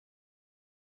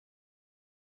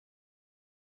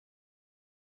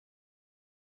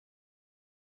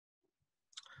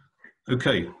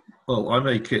Okay, well, I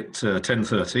make it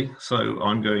 10:30, so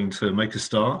I'm going to make a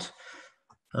start.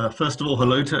 First of all,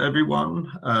 hello to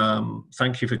everyone.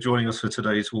 Thank you for joining us for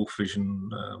today's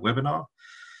WolfVision webinar,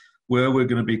 where we're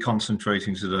going to be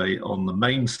concentrating today on the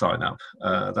main Cynap.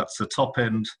 That's the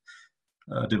top-end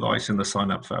device in the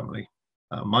Cynap family.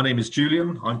 My name is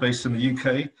Julien. I'm based in the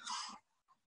UK,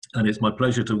 and it's my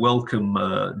pleasure to welcome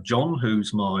John,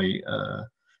 who's my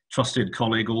trusted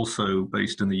colleague, also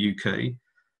based in the UK.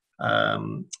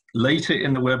 Later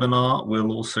in the webinar,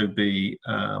 we'll also be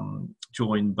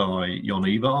joined by Jon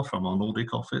Ivar from our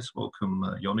Nordic office. Welcome,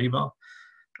 Jon Ivar.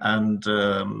 And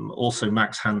also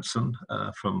Max Hansen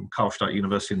from Karlstad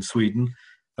University in Sweden.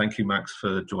 Thank you, Max,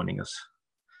 for joining us.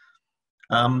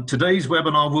 Today's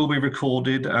webinar will be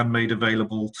recorded and made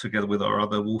available together with our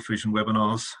other WolfVision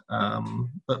webinars.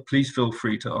 But please feel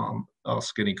free to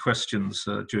ask any questions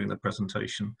during the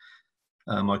presentation.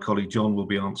 My colleague John will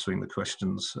be answering the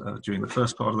questions during the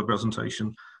first part of the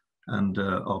presentation, and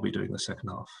I'll be doing the second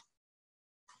half.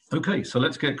 Okay, so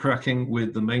let's get cracking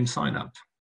with the main Cynap.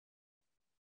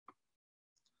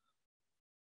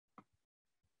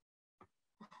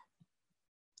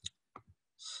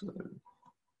 So,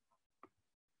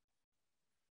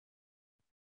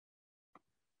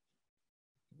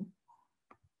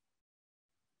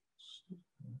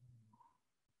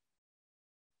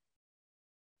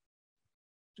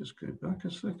 just go back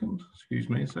a second, excuse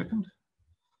me a second.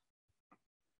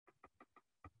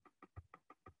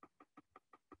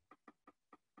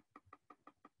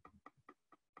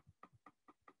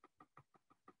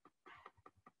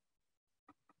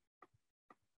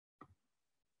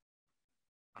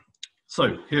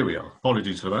 So here we are,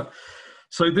 apologies for that.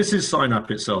 So this is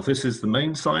Cynap itself. This is the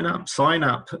main Cynap.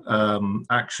 Cynap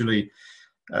actually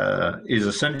is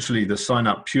essentially the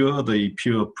Cynap Pure, the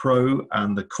Pure Pro,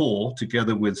 and the Core,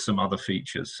 together with some other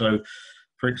features. So,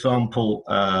 for example,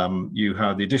 you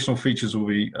have the additional features will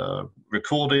be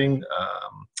recording,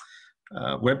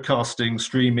 webcasting,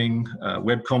 streaming,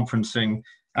 web conferencing,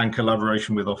 and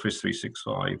collaboration with Office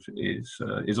 365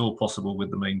 is all possible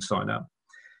with the main Cynap.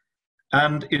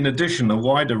 And in addition, a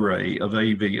wide array of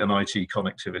AV and IT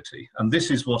connectivity. And this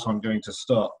is what I'm going to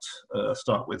start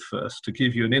with first, to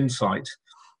give you an insight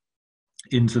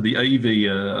into the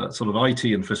AV sort of IT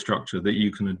infrastructure that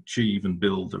you can achieve and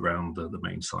build around the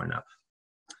main Cynap.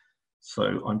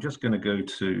 So I'm just going to go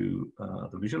to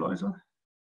the visualizer.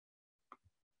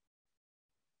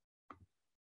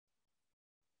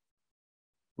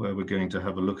 Where we're going to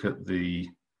have a look at the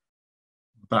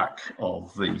back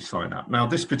of the Cynap. Now,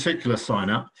 this particular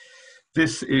Cynap,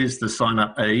 this is the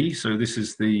Cynap A, so this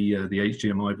is the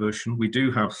HDMI version. We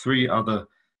do have three other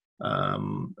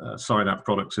Cynap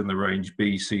products in the range,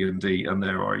 B, C, and D, and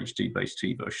there are HD-based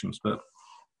T versions. But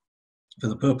for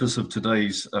the purpose of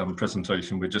today's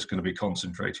presentation, we're just going to be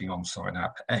concentrating on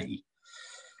Cynap A.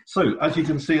 So, as you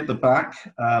can see at the back,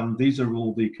 these are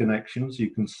all the connections. You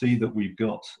can see that we've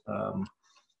got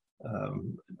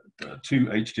two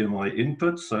HDMI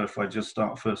inputs. So if I just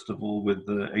start first of all with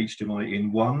the HDMI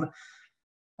in 1,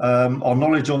 our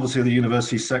knowledge obviously of the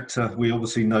university sector, we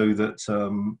obviously know that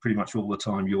pretty much all the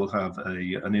time you will have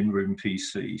an in-room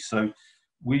PC. So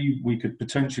we could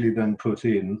potentially then put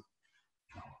in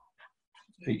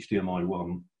HDMI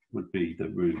 1 would be the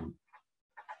room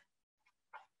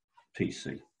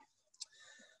PC.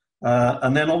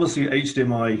 And then obviously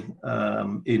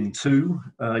HDMI in 2,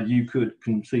 you could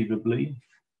conceivably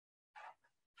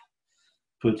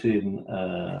put in,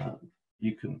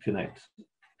 you can connect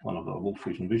one of our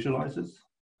WolfVision visualizers.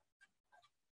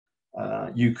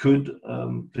 You could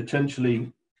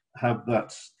potentially have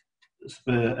that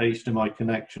spare HDMI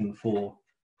connection for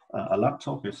a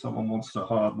laptop. If someone wants to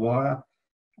hardwire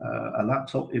a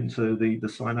laptop into the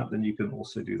Cynap, then you can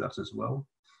also do that as well.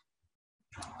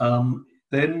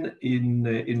 Then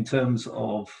in terms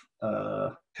of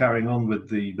carrying on with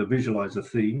the visualizer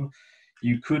theme,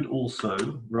 you could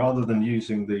also, rather than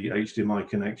using the HDMI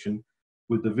connection,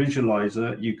 with the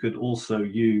visualizer, you could also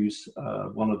use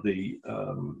one of the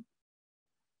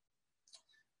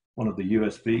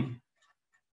USB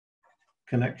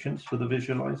connections for the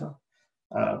visualizer.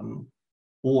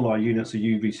 All our units are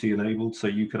UVC enabled, so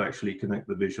you could actually connect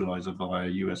the visualizer via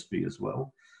USB as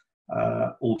well.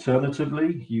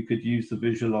 Alternatively, you could use the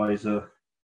visualizer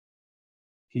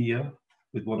here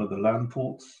with one of the LAN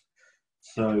ports.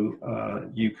 So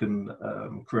you can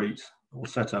create or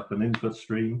set up an input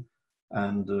stream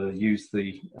and use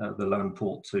the LAN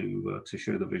port to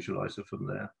show the visualizer from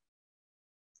there.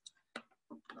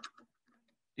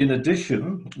 In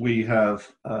addition, we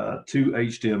have two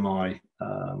HDMI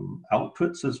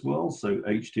outputs as well. So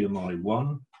HDMI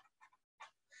 1.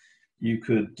 you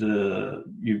could,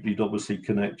 you'd obviously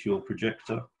connect your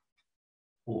projector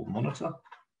or monitor.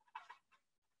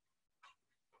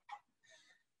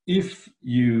 If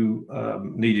you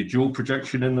needed dual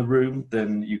projection in the room,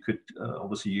 then you could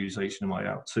obviously use HDMI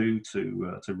out 2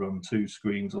 to run 2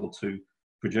 screens or 2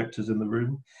 projectors in the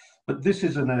room. But this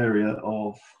is an area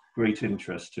of great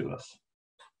interest to us,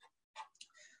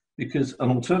 because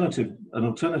an alternative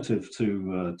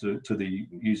to the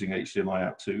using HDMI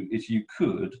out 2 is you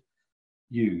could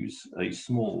use a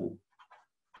small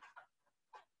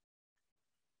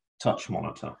touch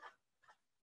monitor.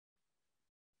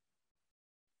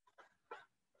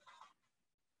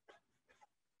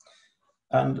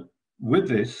 And with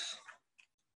this,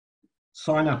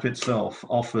 Cynap itself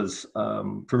offers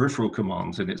peripheral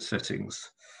commands in its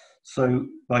settings. So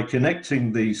by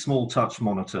connecting the small touch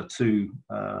monitor to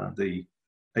the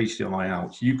HDMI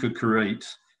out, you could create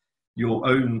your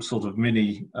own sort of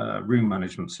mini room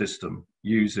management system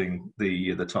using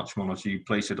the touch monitor. You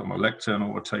place it on a lectern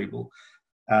or a table,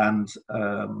 and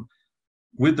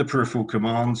with the peripheral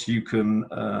commands, you can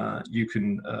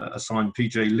assign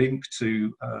PJ Link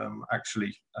to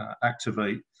actually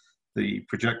activate the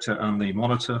projector and the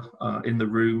monitor in the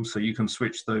room, so you can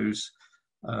switch those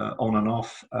on and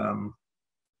off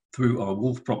through our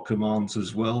WolfProp commands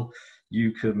as well.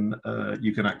 You can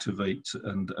activate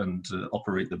and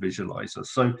operate the visualizer.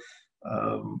 So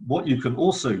what you can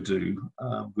also do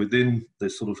within the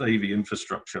sort of AV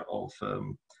infrastructure of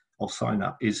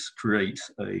Cynap is create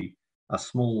a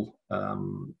small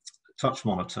touch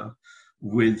monitor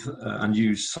with and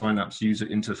use Cynap's user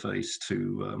interface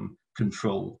to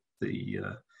control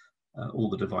all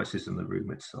the devices in the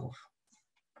room itself.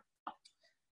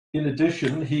 In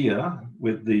addition, here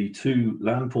with the 2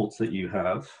 LAN ports that you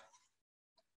have,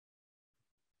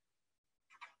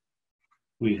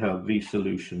 we have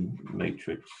vSolution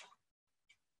Matrix.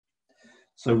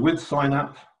 So with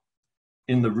Cynap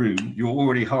in the room, you're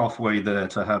already halfway there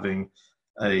to having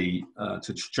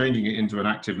to changing it into an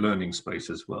active learning space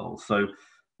as well. So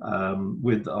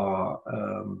with our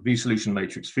vSolution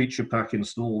Matrix feature pack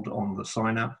installed on the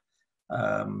Cynap,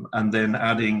 and then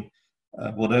adding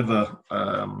whatever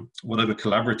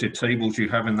collaborative tables you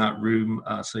have in that room.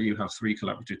 So you have 3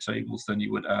 collaborative tables, then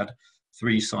you would add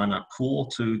 3 Cynap core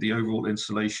to the overall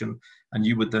installation, and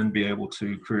you would then be able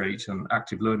to create an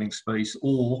active learning space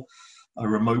or a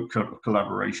remote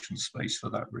collaboration space for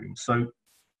that room. So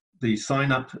the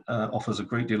Cynap offers a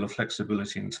great deal of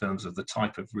flexibility in terms of the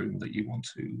type of room that you want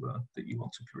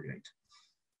to create.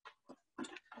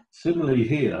 Similarly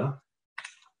here,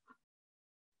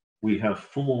 we have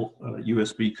 4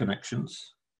 USB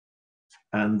connections,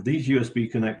 and these USB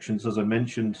connections, as I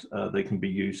mentioned, they can be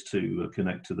used to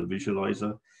connect to the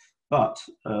visualizer, but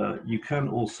you can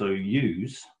also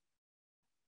use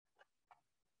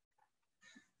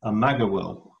a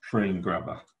Magawell frame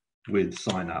grabber with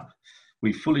Cynap.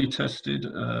 We fully tested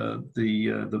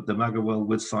the Magawell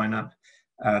with Cynap,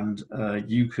 and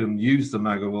you can use the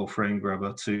Magawell frame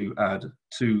grabber to add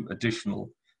 2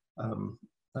 additional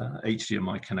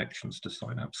HDMI connections to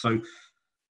Cynap. So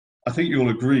I think you'll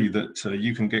agree that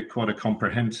you can get quite a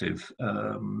comprehensive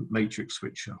matrix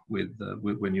switcher with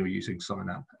when you're using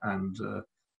Cynap, and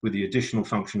with the additional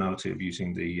functionality of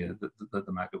using the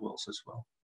Magawells as well.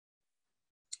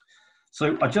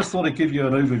 So I just thought I'd give you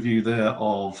an overview there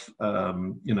of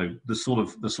you know, the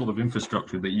sort of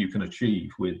infrastructure that you can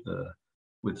achieve with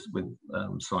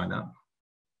Cynap.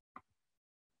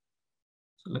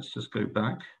 So let's just go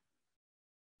back.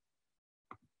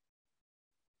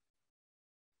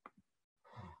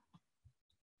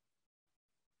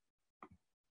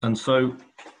 And so,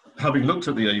 having looked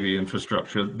at the AV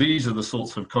infrastructure, these are the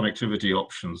sorts of connectivity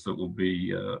options that will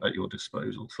be at your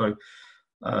disposal. So,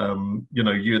 you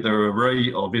know, there are an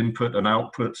array of input and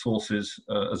output sources,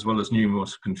 as well as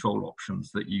numerous control options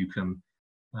that you can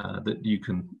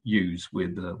use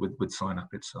with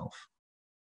Cynap itself.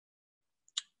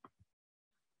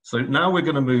 So now we're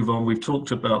going to move on. We've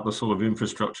talked about the sort of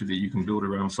infrastructure that you can build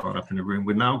around Cynap in a room.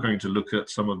 We're now going to look at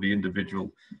some of the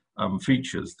individual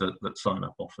features that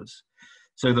Cynap offers.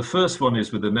 So the first one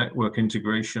is with the network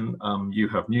integration. You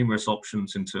have numerous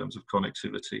options in terms of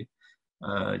connectivity.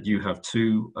 You have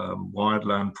 2 wired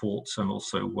LAN ports and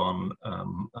also 1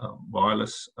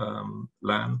 wireless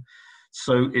LAN.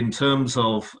 So in terms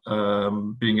of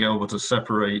being able to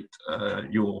separate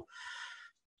your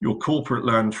corporate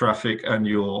LAN traffic and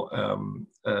your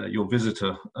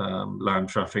visitor LAN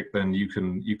traffic, then you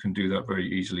can do that very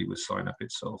easily with Cynap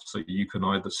itself. So you can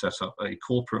either set up a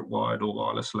corporate wired or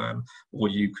wireless LAN, or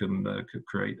you can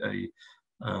create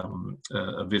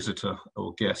a visitor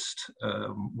or guest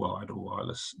wired or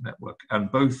wireless network.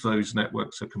 And both those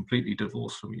networks are completely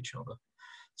divorced from each other.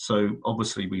 So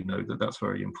obviously we know that that's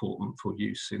very important for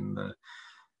use in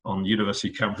on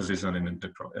university campuses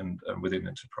and within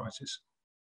enterprises.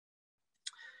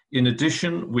 In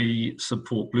addition, we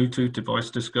support Bluetooth device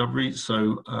discovery.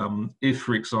 So if,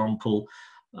 for example,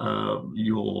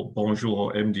 your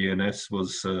Bonjour MDNS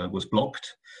was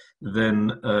blocked,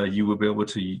 then you will be able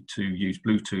to use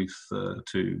Bluetooth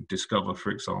to discover, for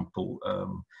example,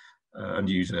 and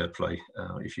use AirPlay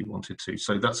if you wanted to.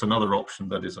 So that's another option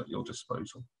that is at your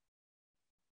disposal.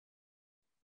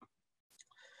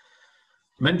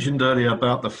 Mentioned earlier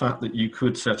about the fact that you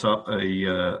could set up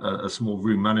a small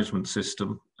room management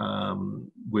system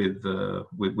with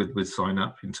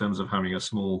Cynap in terms of having a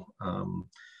small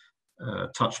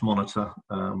touch monitor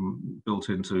built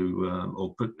into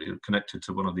or connected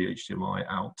to one of the HDMI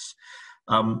outs.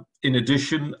 In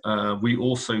addition, we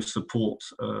also support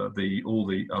all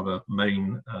the other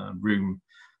main room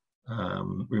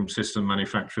system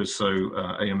manufacturers. So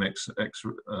AMX,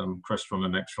 Crestron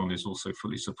and Extron is also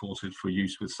fully supported for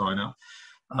use with Cynap.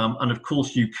 And of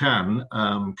course you can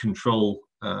control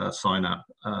Cynap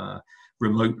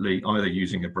remotely, either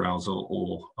using a browser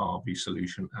or our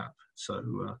vSolution app.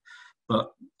 So,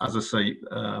 but as I say,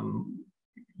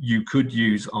 you could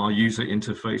use our user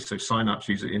interface, so Cynap's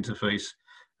user interface,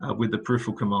 with the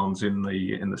peripheral commands in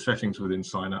the settings within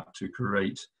Cynap to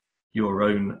create your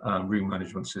own room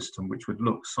management system, which would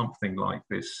look something like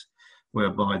this,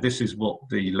 whereby this is what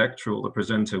the lecturer or the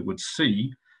presenter would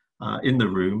see in the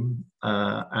room,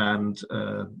 and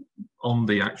on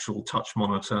the actual touch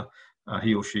monitor,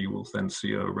 he or she will then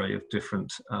see an array of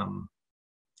different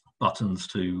buttons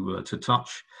to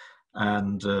touch.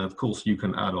 And of course, you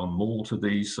can add on more to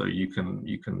these. So you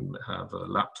can have a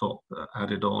laptop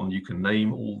added on. You can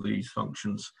name all these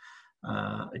functions.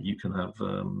 You can have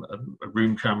a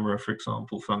room camera, for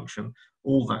example, function.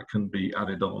 All that can be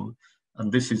added on.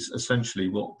 And this is essentially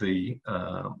what the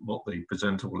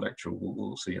presenter or lecturer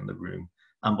will see in the room.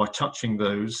 And by touching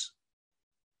those,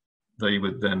 they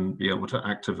would then be able to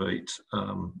activate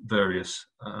various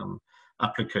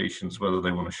applications, whether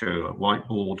they want to show a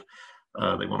whiteboard,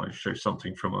 they want to show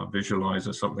something from a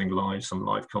visualizer, something live, some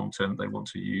live content. They want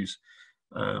to use,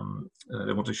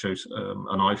 they want to show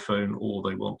an iPhone, or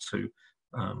they want to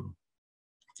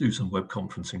do some web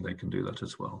conferencing. They can do that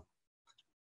as well.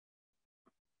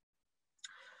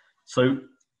 So,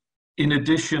 in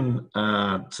addition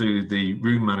to the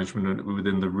room management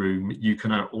within the room, you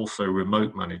can also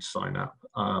remote manage Cynap.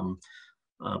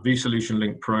 vSolution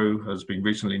Link Pro has been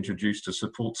recently introduced to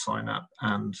support Cynap,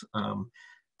 and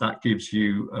that gives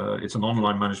you, it's an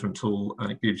online management tool,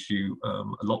 and it gives you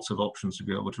lots of options to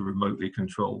be able to remotely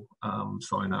control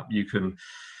Cynap. You can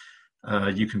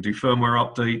do firmware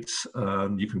updates.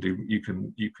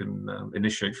 You can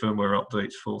initiate firmware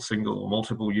updates for single or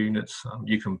multiple units.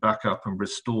 You can back up and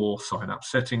restore Cynap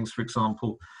settings, for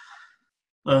example.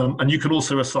 And you can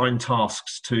also assign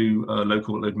tasks to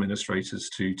local administrators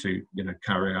to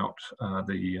carry out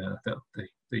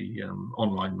the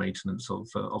online maintenance of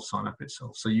Cynap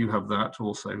itself. So you have that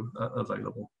also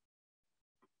available.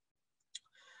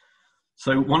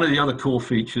 So one of the other core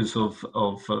features of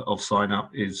Cynap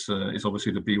is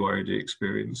obviously the BYOD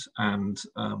experience, and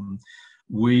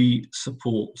we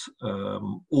support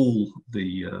all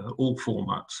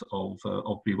formats of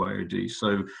BYOD.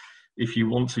 So if you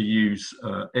want to use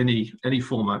any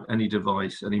format, any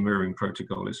device, any mirroring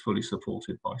protocol is fully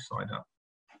supported by Cynap.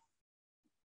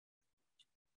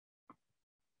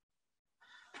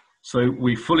 So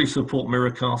we fully support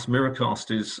Miracast. Miracast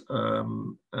is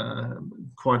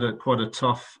quite a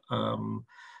tough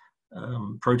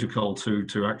protocol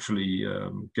to actually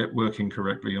get working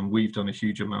correctly, and we've done a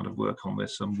huge amount of work on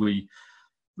this, and we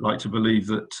like to believe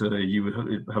that you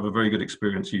would have a very good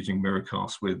experience using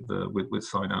Miracast with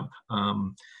Cynap.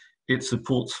 It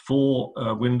supports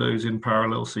 4 windows in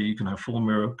parallel, so you can have 4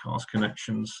 Miracast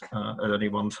connections at any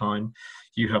one time.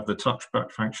 You have the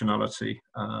touchback functionality.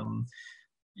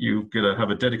 You're going to have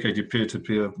a dedicated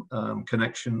peer-to-peer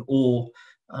connection, or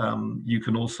you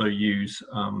can also use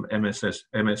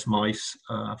MS Mice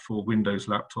for Windows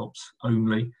laptops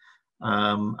only.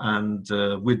 And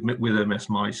with MS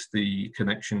Mice, the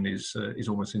connection is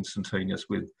almost instantaneous.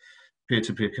 With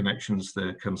peer-to-peer connections,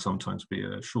 there can sometimes be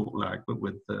a short lag, but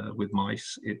with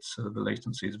Mice, it's the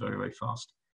latency is very, very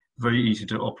fast. Very easy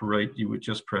to operate. You would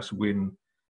just press Win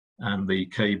and the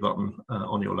K button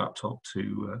on your laptop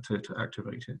to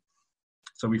activate it.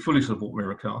 So we fully support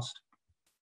Miracast.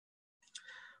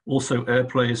 Also,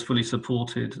 AirPlay is fully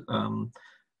supported.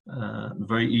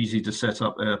 Very easy to set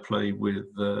up AirPlay with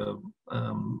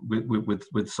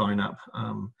Cynap.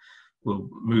 We'll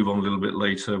move on a little bit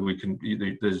later. We can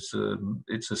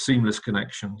it's a seamless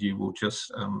connection. You will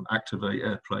just activate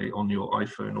AirPlay on your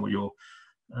iPhone or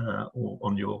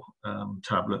on your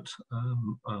tablet,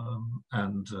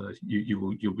 and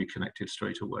you'll be connected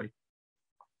straight away.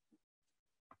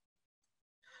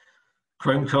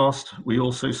 Chromecast, we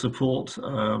also support,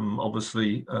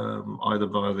 obviously, either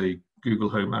via the Google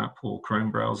Home app or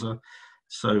Chrome browser.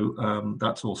 So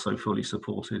that's also fully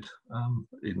supported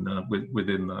with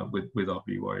our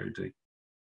BYOD.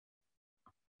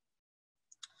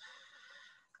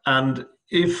 And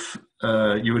if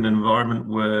you're in an environment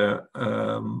where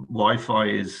Wi-Fi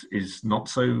is not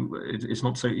so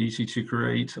easy to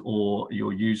create, or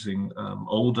you're using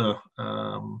older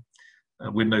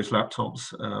Windows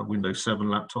laptops, Windows 7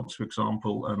 laptops, for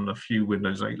example, and a few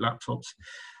Windows 8 laptops,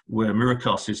 where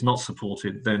Miracast is not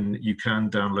supported, then you can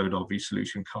download our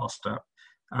vSolution Cast app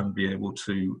and be able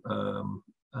to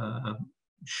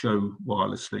show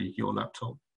wirelessly your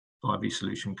laptop via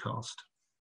vSolution Cast.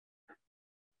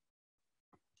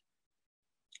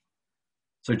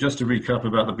 So just to recap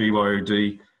about the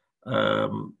BYOD,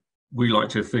 we like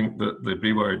to think that the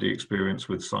BYOD experience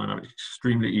with Cynap is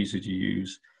extremely easy to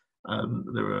use.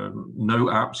 There are no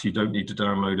apps. You don't need to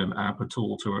download an app at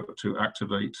all to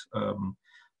activate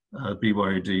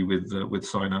BYOD with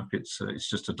Cynap. It's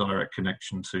just a direct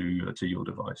connection to your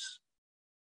device.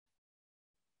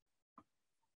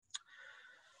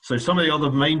 So some of the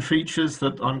other main features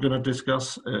that I'm going to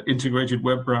discuss: integrated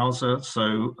web browser.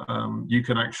 So you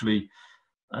can actually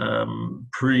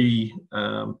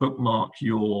bookmark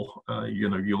your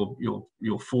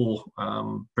your 4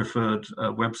 preferred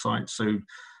websites. So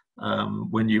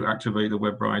when you activate the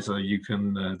web browser, you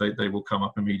can they will come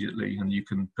up immediately, and you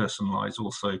can personalize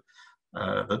also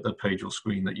the page or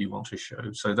screen that you want to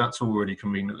show. So that's already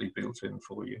conveniently built in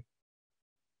for you.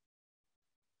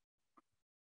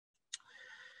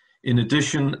 In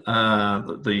addition,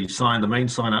 the main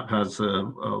Cynap has a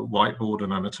whiteboard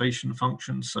and annotation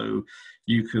function, so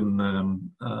you can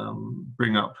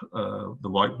bring up the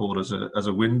whiteboard as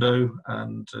a window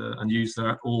and use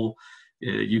that, or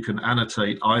you can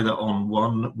annotate either on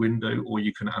one window, or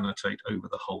you can annotate over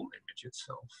the whole image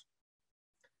itself.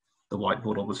 The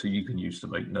whiteboard, obviously, you can use to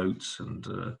make notes and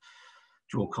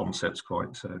draw concepts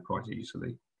quite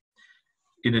easily.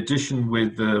 In addition,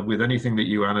 with anything that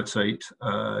you annotate,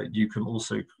 you can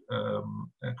also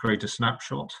create a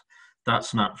snapshot. That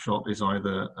snapshot is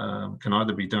can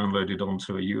either be downloaded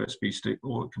onto a USB stick,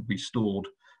 or it can be stored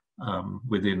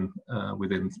within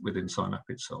Cynap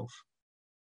itself,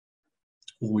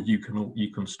 or you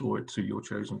can store it to your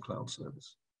chosen cloud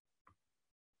service.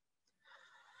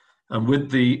 And with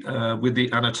the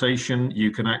annotation, you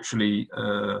can actually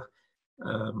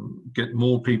get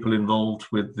more people involved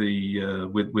with the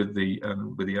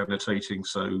annotating.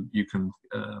 So you can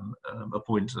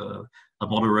appoint a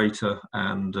moderator,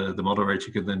 and the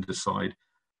moderator can then decide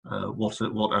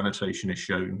what annotation is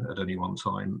shown at any one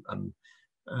time, and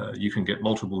you can get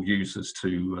multiple users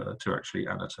to actually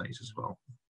annotate as well.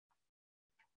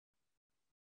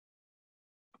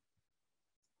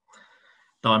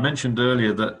 Now, I mentioned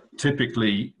earlier that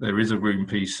typically there is a room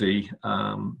PC,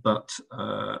 but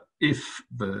if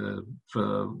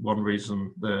for one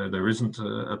reason there isn't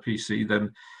a PC,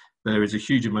 then there is a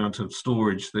huge amount of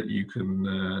storage that you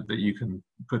can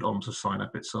put onto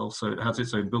Cynap itself. So it has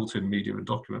its own built-in media and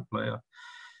document player.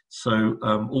 So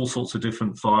all sorts of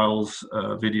different files,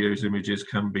 videos, images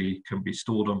can be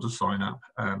stored onto Cynap,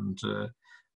 and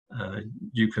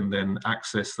you can then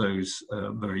access those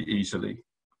very easily.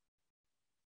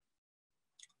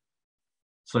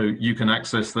 So you can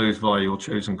access those via your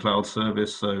chosen cloud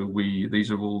service. So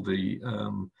these are all the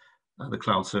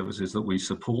cloud services that we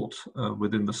support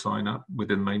within the Cynap,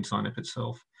 within main Cynap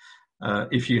itself.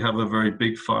 If you have a very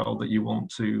big file that you want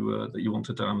to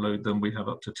download, then we have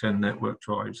up to 10 network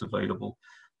drives available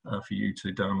for you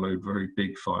to download very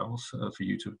big files for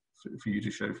you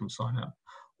to show from Cynap.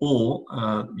 Or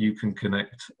you can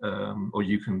connect, or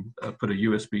you can put a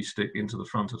USB stick into the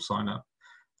front of Cynap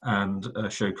and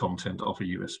show content off a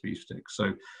USB stick.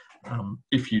 So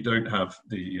if you don't have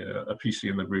a PC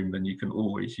in the room, then you can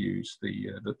always use the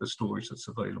storage that's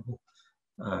available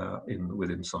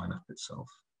within Cynap itself.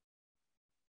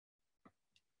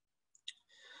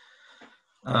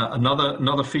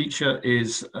 Another feature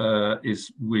is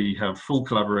we have full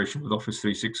collaboration with Office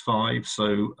 365,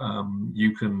 so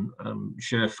you can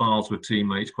share files with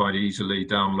teammates quite easily,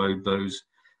 download those,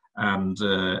 and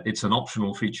it's an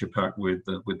optional feature pack with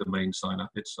the main Cynap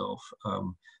itself.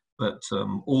 but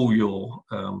all your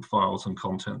files and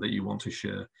content that you want to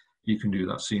share, you can do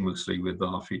that seamlessly with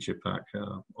our feature pack,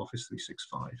 Office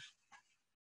 365.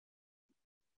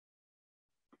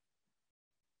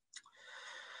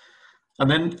 And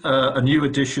then a new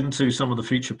addition to some of the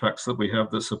feature packs that we have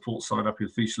that support Sign Up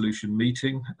with vSolution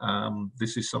Meeting.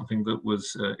 This is something that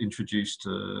was introduced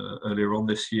earlier on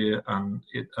this year, and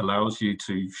it allows you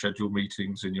to schedule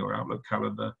meetings in your Outlook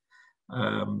calendar.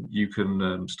 You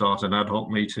can start an ad hoc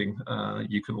meeting.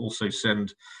 You can also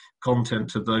send content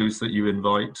to those that you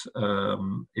invite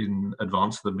in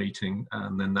advance of the meeting,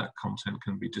 and then that content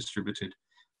can be distributed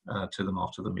to them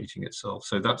after the meeting itself.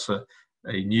 So that's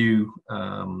a new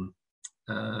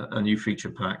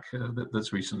feature pack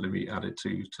that's recently been added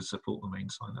to support the main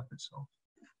Sign Up itself.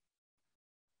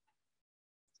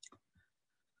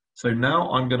 So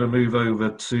now I'm going to move over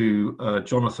to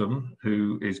Jonathan,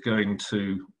 who is going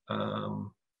to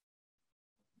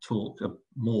talk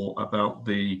more about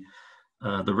the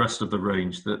rest of the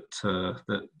range that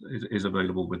is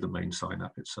available with the main Sign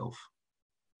Up itself.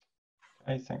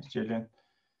 Okay, thanks, Julien.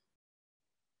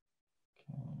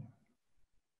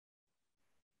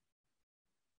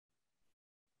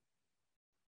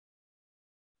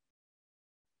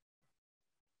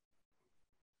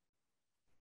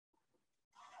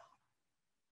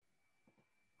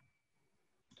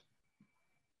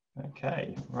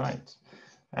 Okay, right.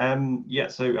 Yeah,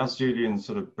 so as Julien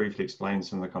sort of briefly explained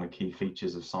some of the kind of key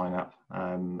features of Sign Up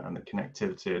and the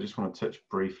connectivity, I just want to touch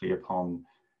briefly upon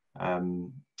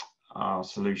our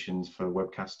solutions for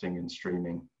webcasting and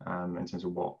streaming in terms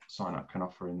of what Sign Up can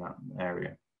offer in that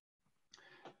area.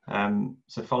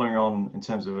 So following on, in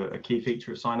terms of a key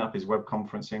feature of Sign Up is web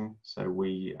conferencing. So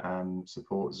we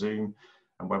support Zoom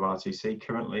and WebRTC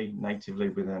currently natively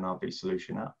within our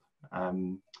vSolution app.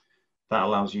 That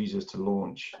allows users to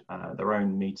launch their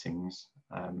own meetings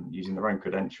using their own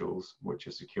credentials, which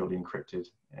are securely encrypted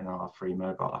in our free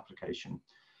mobile application.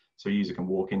 So a user can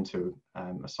walk into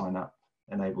a Sign Up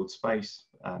enabled space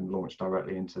and launch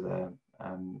directly into their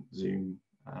Zoom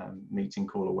meeting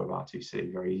call or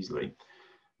WebRTC very easily.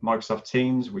 Microsoft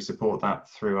Teams, we support that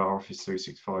through our Office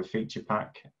 365 feature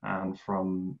pack, and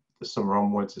from the summer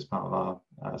onwards, as part of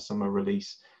our summer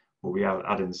release, we'll be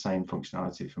adding the same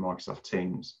functionality for Microsoft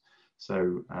Teams.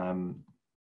 So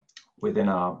within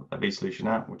our vSolution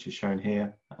app, which is shown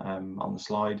here on the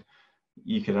slide,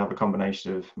 you could have a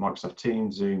combination of Microsoft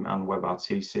Teams, Zoom, and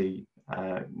WebRTC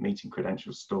meeting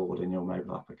credentials stored in your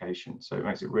mobile application. So it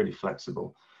makes it really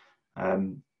flexible.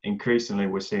 Increasingly,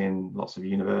 we're seeing lots of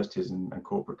universities and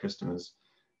corporate customers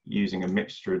using a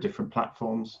mixture of different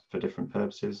platforms for different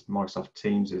purposes. Microsoft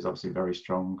Teams is obviously very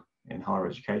strong in higher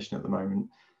education at the moment,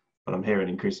 but I'm hearing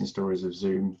increasing stories of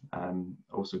Zoom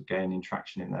also gaining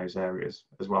traction in those areas,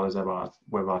 as well as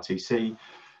WebRTC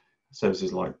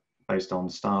services like based on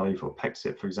Starleaf or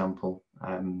Pexit, for example.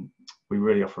 We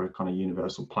really offer a kind of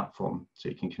universal platform so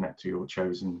you can connect to your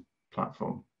chosen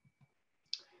platform.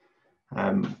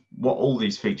 What all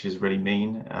these features really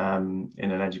mean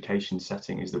in an education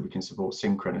setting is that we can support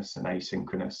synchronous and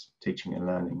asynchronous teaching and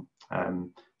learning.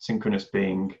 Synchronous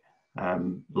being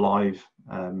live,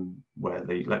 where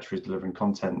the lecturer is delivering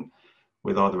content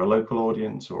with either a local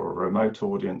audience or a remote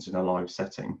audience in a live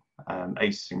setting.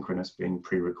 Asynchronous being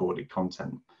pre-recorded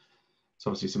content. So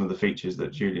obviously some of the features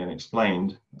that Julien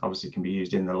explained obviously can be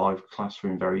used in the live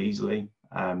classroom very easily,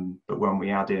 but when we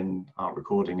add in our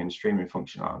recording and streaming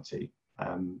functionality,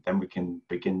 then we can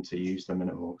begin to use them in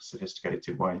a more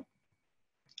sophisticated way.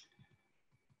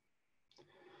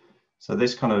 So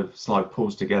this kind of slide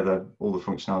pulls together all the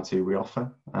functionality we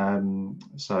offer.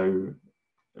 So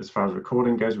as far as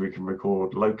recording goes, we can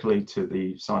record locally to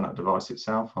the Sign Up device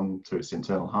itself onto its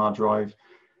internal hard drive.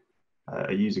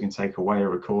 A user can take away a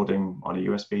recording on a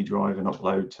USB drive and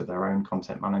upload to their own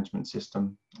content management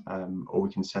system, or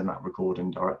we can send that recording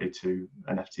directly to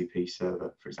an FTP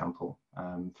server, for example,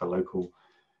 for local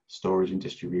storage and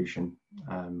distribution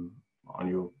on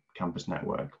your campus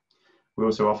network. We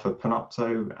also offer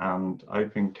Panopto and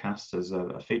OpenCast as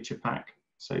a feature pack,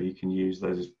 so you can use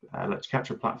those lecture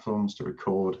capture platforms to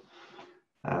record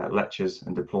lectures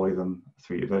and deploy them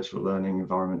through your virtual learning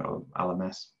environment or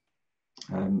LMS.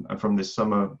 And from this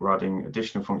summer, we're adding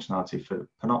additional functionality for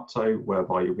Panopto,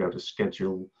 whereby you'll be able to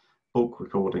schedule bulk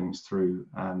recordings through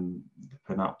the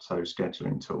Panopto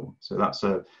scheduling tool. So that's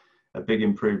a big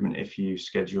improvement if you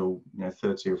schedule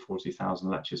 30 or 40,000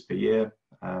 lectures per year,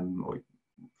 or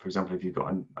for example, if you've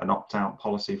got an opt-out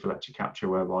policy for lecture capture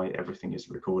whereby everything is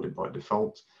recorded by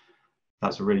default.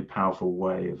 That's a really powerful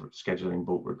way of scheduling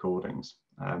bulk recordings.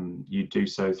 You do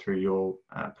so through your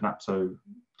Panopto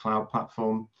cloud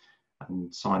platform,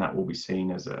 and Cynap will be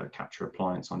seen as a capture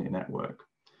appliance on your network.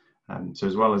 So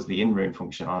as well as the in-room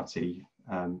functionality,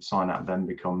 Cynap then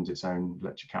becomes its own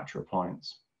lecture capture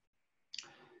appliance.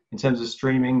 In terms of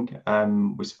streaming,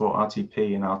 we support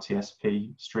RTP and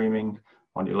RTSP streaming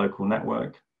on your local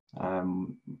network.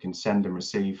 You can send and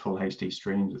receive full HD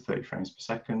streams at 30 frames per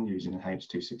second using an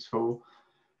H.264.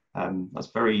 That's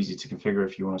very easy to configure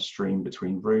if you want to stream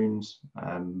between rooms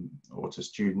or to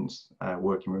students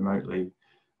working remotely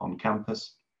on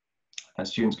campus. And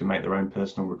students can make their own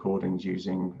personal recordings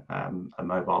using a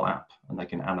mobile app, and they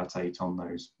can annotate on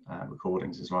those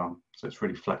recordings as well. So it's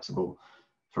really flexible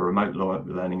for remote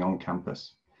learning on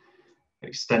campus.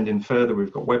 Extending further,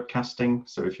 we've got webcasting.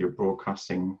 So if you're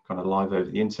broadcasting kind of live over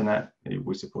the internet,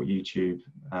 we support YouTube,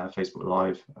 Facebook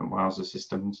Live and browser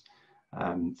systems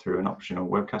through an optional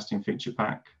webcasting feature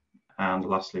pack. And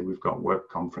lastly, we've got web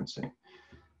conferencing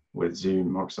with Zoom,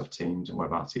 Microsoft Teams and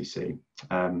WebRTC.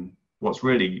 What's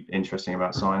really interesting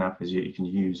about Cynap is you can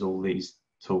use all these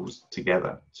tools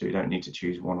together. So you don't need to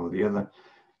choose one or the other.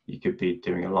 You could be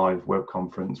doing a live web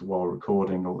conference while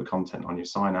recording all the content on your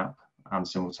Cynap and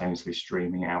simultaneously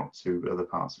streaming out to other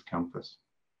parts of campus.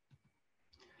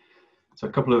 So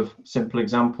a couple of simple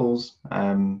examples.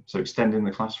 So extending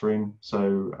the classroom.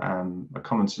 So a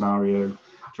common scenario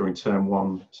during term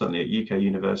one, certainly at UK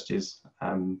universities,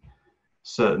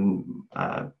 certain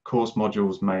course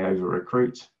modules may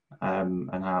over-recruit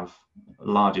and have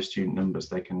larger student numbers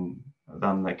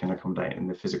than they can accommodate in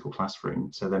the physical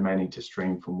classroom. So they may need to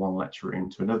stream from one lecture room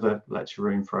to another lecture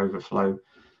room for overflow,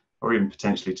 or even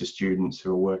potentially to students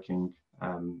who are working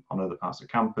on other parts of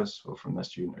campus or from their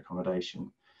student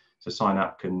accommodation. So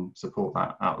Cynap can support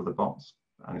that out of the box,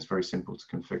 and it's very simple to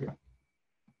configure.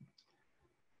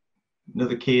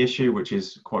 Another key issue, which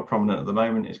is quite prominent at the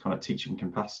moment, is kind of teaching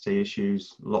capacity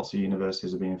issues. Lots of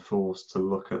universities are being forced to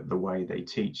look at the way they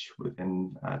teach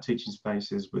within teaching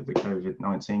spaces with the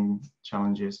COVID-19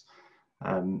 challenges.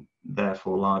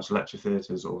 Therefore, large lecture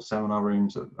theatres or seminar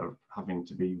rooms are having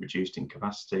to be reduced in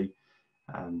capacity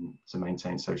to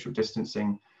maintain social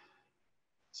distancing.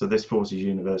 So this forces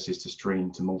universities to stream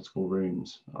to multiple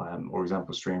rooms, or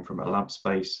example, stream from a lab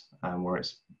space where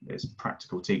it's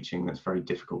practical teaching that's very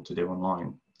difficult to do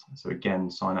online. So again,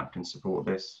 Cynap can support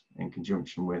this in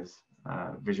conjunction with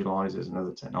visualizers and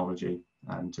other technology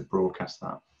to broadcast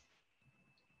that.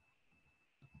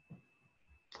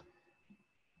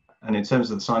 And in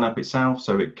terms of the Cynap itself,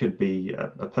 so it could be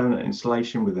a permanent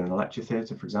installation within a lecture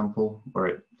theatre, for example, where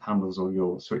it handles all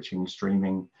your switching,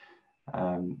 streaming,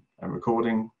 and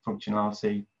recording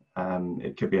functionality.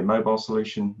 It could be a mobile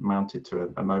solution mounted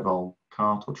to a mobile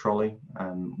cart or trolley,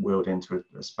 wheeled into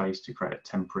a space to create a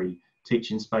temporary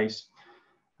teaching space.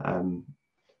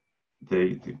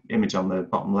 The image on the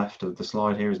bottom left of the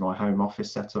slide here is my home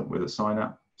office setup with a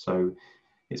Cynap. So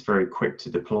it's very quick to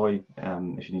deploy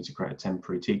if you need to create a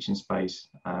temporary teaching space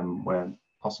where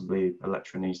possibly a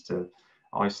lecturer needs to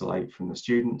isolate from the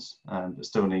students, but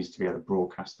still needs to be able to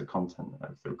broadcast the content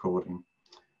of the recording,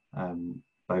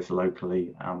 both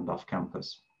locally and off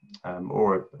campus,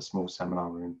 or a small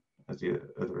seminar room, as the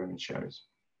other image shows.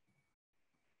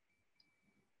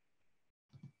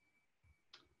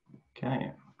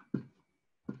 Okay.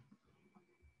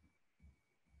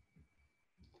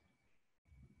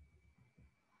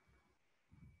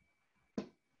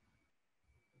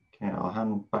 Okay, I'll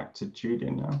hand back to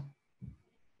Julien now.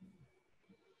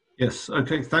 Yes,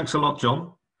 okay, thanks a lot,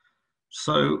 John.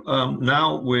 So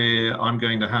now I'm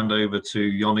going to hand over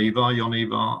to Jon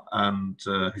Ivar, and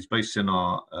who's based in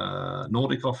our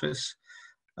Nordic office,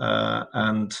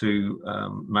 and to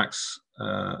Max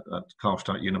at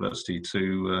Karlstad University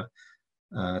to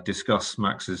discuss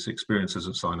Max's experiences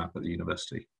at Cynap at the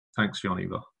university. Thanks, Jon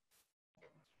Ivar.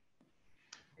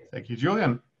 Thank you,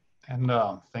 Julien, and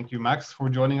thank you, Max, for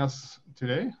joining us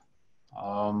today.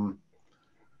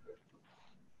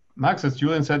 Max, as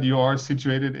Julien said, you are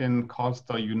situated in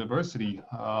Karlstad University.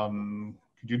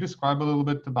 Could you describe a little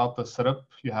bit about the setup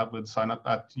you have with Cynap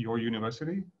at your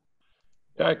university?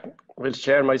 Yeah, I will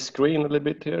share my screen a little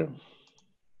bit here.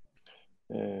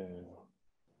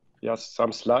 Just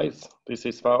some slides. This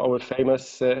is our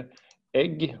famous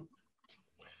egg.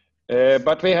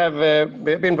 But we have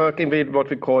we've been working with what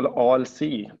we call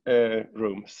ALC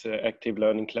rooms, active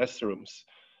learning classrooms.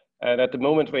 And at the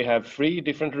moment we have 3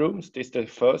 different rooms. This is the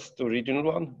first original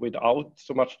one without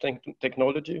so much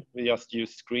technology. We just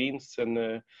use screens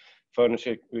and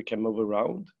furniture we can move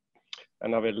around.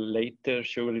 And I will later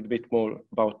show a little bit more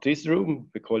about this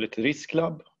room. We call it Risk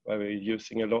Lab, where we're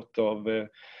using a lot of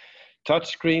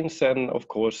touch screens and of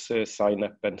course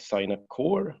Cynap and Cynap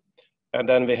Core. and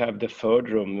then we have the third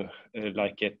room,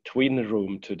 like a twin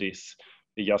room to this.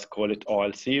 We just call it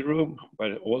ALC room,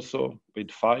 but also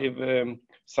with 5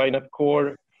 Cynap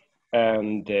core,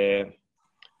 and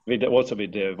also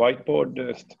with the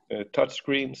whiteboard, touch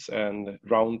screens, and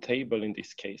round table in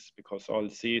this case, because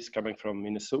ALC is coming from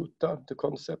Minnesota, the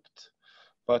concept,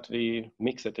 but we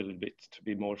mix it a little bit to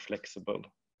be more flexible.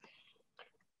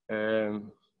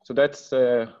 So that's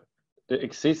the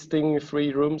existing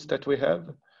 3 rooms that we have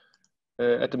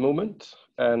at the moment,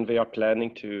 and we are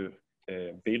planning to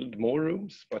build more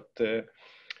rooms, but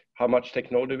how much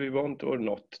technology we want or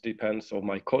not depends on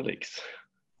my colleagues.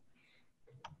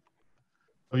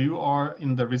 So you are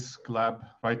in the risk lab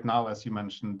right now, as you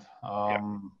mentioned. Yeah.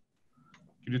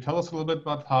 Could you tell us a little bit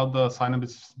about how the Cynap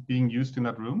is being used in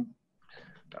that room?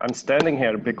 I'm standing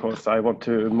here because I want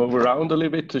to move around a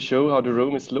little bit to show how the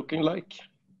room is looking like.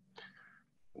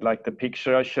 Like the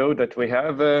picture I showed, that we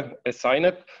have a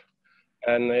Cynap,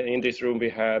 and in this room we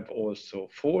have also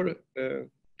 4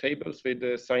 tables with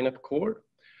the Cynap core.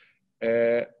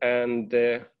 And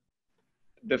the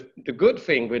good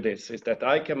thing with this is that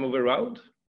I can move around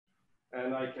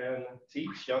and I can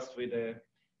teach just with an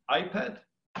iPad.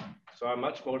 So I'm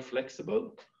much more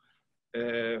flexible.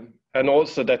 And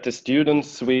also that the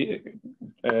students,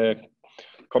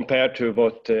 compared to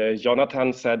what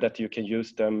Jonathan said, that you can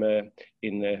use them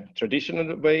in a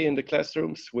traditional way in the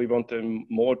classrooms, we want them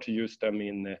more to use them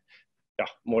in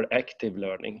more active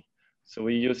learning. So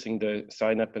we're using the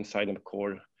Cynap and Cynap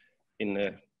core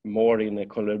more in a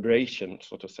collaboration,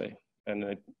 so to say.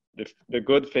 And the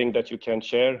good thing that you can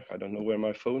share, I don't know where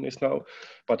my phone is now,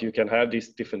 but you can have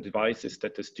these different devices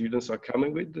that the students are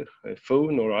coming with, a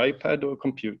phone or iPad or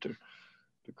computer,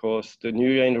 because the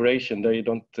new generation, they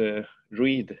don't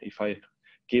read if I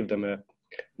give them a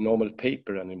normal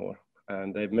paper anymore,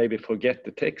 and they maybe forget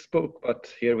the textbook, but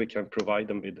here we can provide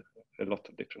them with a lot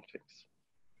of different things.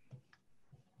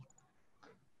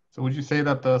 So would you say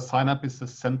that the Cynap is the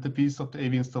centerpiece of the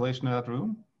AV installation in that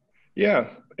room? Yeah,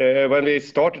 when we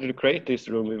started to create this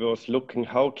room, we was looking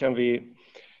how can we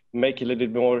make it a little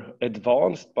bit more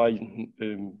advanced by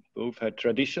both a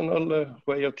traditional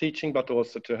way of teaching, but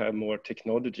also to have more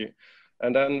technology.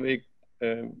 And then we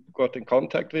got in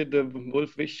contact with the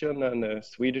WolfVision and a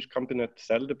Swedish company that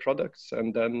sell the products,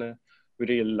 and then we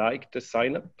really liked the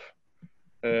Cynap.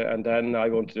 And then I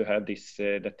wanted to have this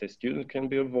that the student can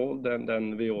be involved, and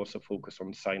then we also focus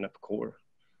on Cynap core,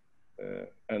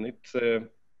 and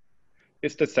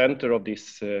it's the center of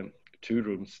these 2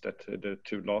 rooms, that the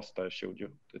 2 last I showed you,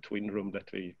 the twin room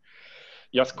that we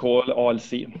just call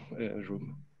ALC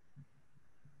room.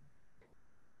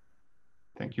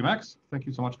 Thank you, Max. Thank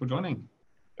you so much for joining.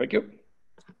 Thank you.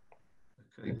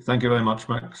 Okay. Thank you very much,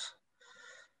 Max.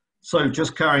 So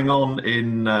just carrying on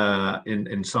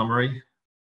in summary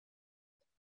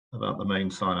about the main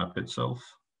Cynap itself.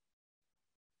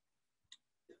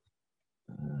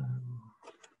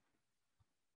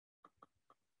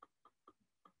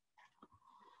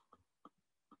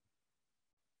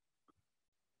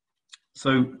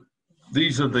 So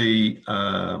these are the,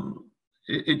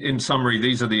 in summary,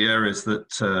 these are the areas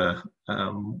that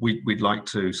we'd like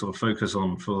to sort of focus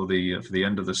on for the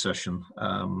end of the session.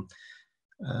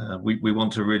 We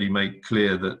want to really make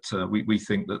clear that we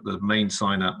think that the main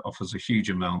Cynap offers a huge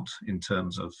amount in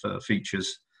terms of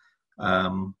features.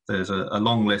 There's a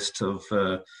long list of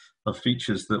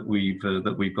features that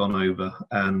we've gone over,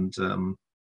 and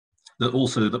that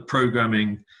also the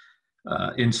programming,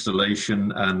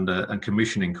 installation and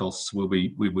commissioning costs will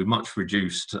be much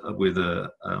reduced with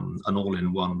an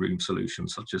all-in-one room solution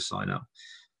such as Cynap.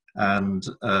 And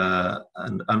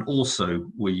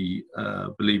also we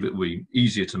believe it will be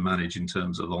easier to manage in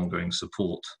terms of ongoing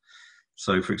support.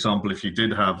 So for example, if you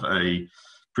did have a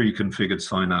pre-configured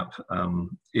Cynap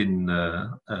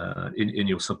in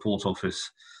your support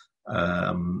office,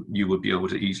 you would be able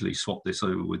to easily swap this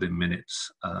over within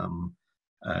minutes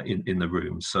in the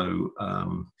room. So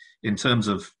in terms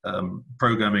of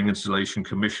programming, installation,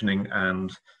 commissioning,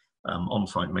 and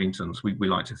on-site maintenance, we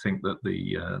like to think that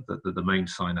the main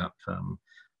Cynap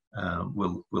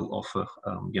will offer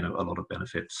a lot of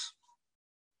benefits.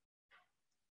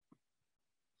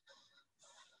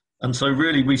 And so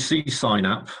really we see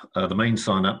Cynap, the main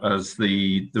Cynap, as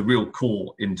the real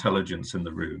core intelligence in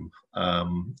the room,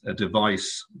 a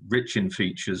device rich in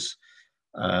features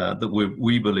that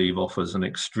we believe offers an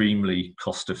extremely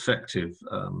cost-effective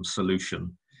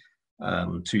solution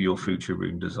to your future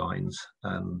room designs.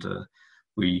 And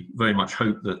we very much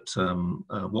hope that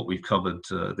what we've covered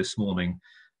this morning,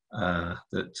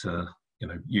 that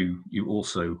you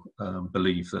also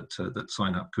believe that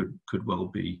Cynap could well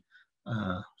be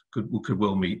could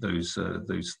well meet those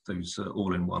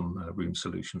all-in-one room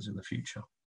solutions in the future.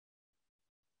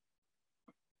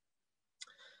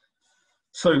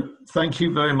 So thank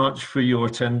you very much for your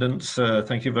attendance.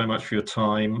 Thank you very much for your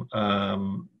time.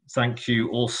 Thank you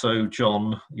also,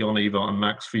 John, Jan-Ivar and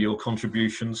Max, for your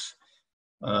contributions.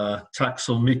 Tack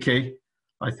så mycket,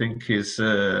 I think is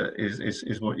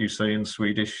what you say in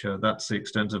Swedish. That's the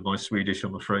extent of my Swedish,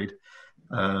 I'm afraid.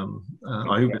 I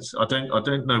hope it's, I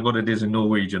don't know what it is in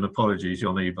Norwegian, apologies,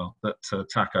 Jan-Ivar, but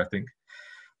tack, I think.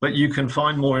 But you can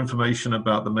find more information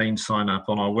about the main Cynap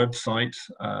on our website,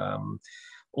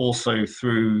 also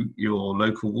through your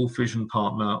local WolfVision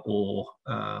partner or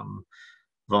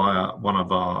via one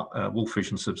of our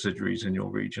WolfVision subsidiaries in your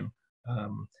region.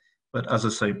 But as I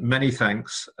say, many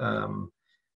thanks.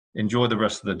 Enjoy the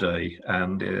rest of the day,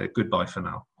 and goodbye for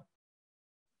now.